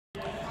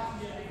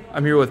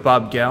I'm here with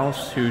Bob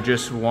Gaus, who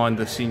just won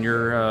the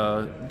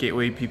Senior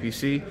Gateway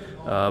PPC.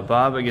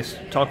 Bob, I guess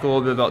talk a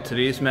little bit about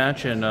today's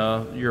match and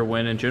your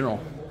win in general.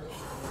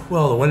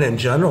 Well, the win in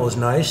general is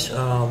nice.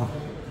 You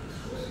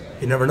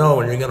never know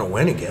when you're going to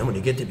win again. When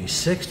you get to be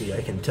 60,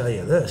 I can tell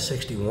you this,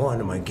 61,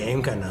 and my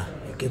game kind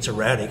of gets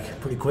erratic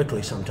pretty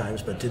quickly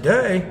sometimes. But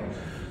today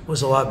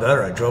was a lot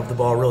better. I drove the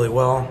ball really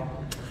well.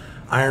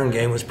 Iron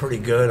game was pretty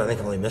good. I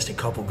think I only missed a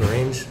couple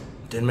greens.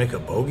 Didn't make a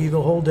bogey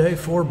the whole day,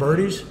 4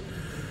 birdies.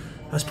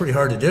 That's pretty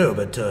hard to do,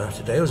 but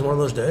today was one of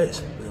those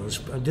days.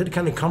 I did it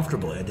kind of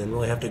comfortably. I didn't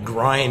really have to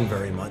grind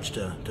very much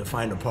to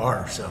find a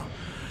par. So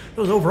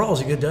overall, it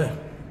was a good day.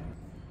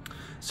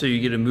 So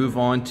you get to move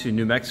on to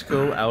New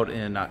Mexico out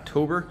in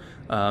October.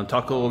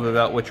 Talk a little bit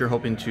about what you're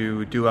hoping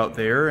to do out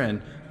there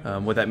and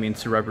what that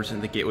means to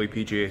represent the Gateway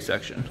PGA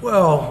section.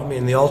 Well, I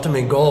mean, the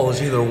ultimate goal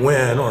is either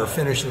win or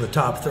finish in the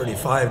top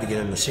 35 to get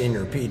in the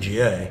Senior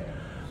PGA.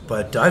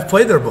 But I've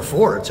played there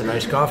before. It's a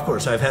nice golf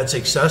course. I've had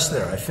success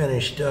there. I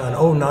finished in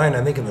 09,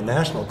 I think, in the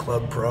National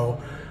Club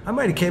Pro. I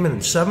might have came in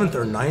 7th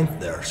or 9th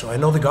there. So I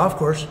know the golf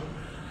course.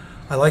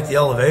 I like the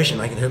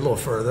elevation. I can hit a little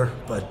further.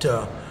 But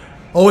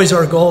always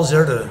our goal is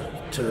there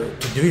to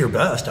do your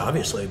best,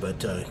 obviously,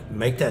 but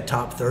make that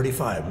top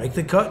 35. Make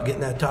the cut, get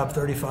in that top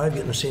 35,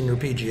 get in the Senior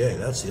PGA.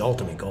 That's the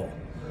ultimate goal.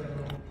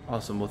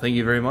 Awesome. Well, thank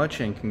you very much,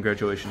 and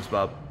congratulations,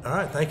 Bob. All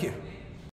right, thank you.